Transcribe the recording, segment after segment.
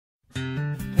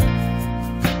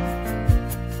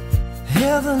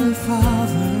Heavenly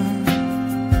Father,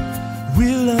 we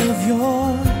love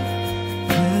your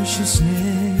precious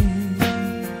name.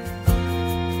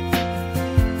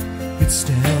 It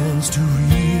stands to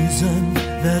reason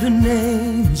that a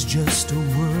name is just a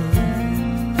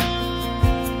word.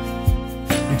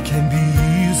 It can be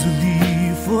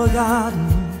easily forgotten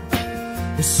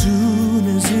as soon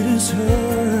as it is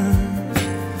heard.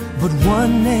 But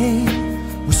one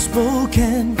name was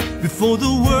spoken before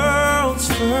the world's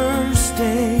first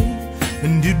day,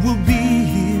 and it will be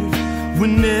here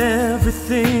when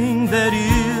everything that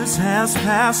is has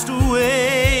passed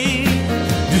away.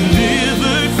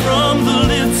 Delivered from the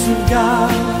lips of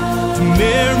God to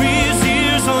Mary's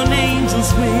ears on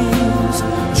angels' wings,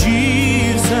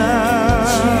 Jesus,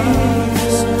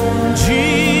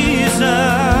 Jesus,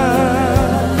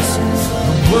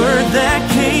 the word that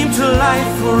came to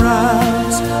life for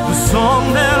us, the song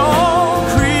that all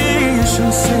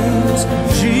creation sings,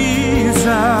 Jesus,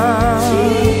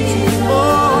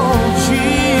 oh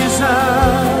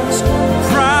Jesus.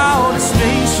 Proudest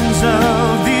nations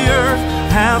of the earth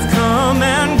have come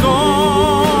and gone,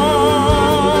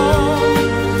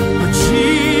 but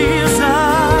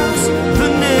Jesus, the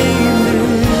name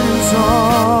lives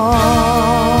on.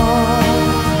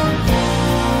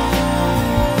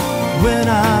 When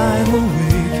I'm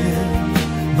awakened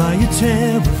by a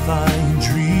terrifying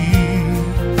dream,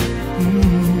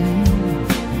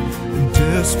 and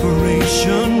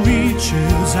desperation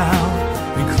reaches out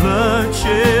and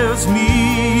clutches me,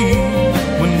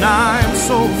 when I'm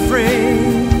so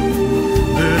afraid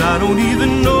that I don't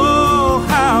even know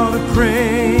how to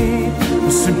pray, I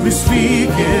simply speak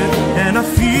it and I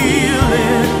feel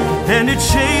it, and it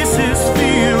chases fear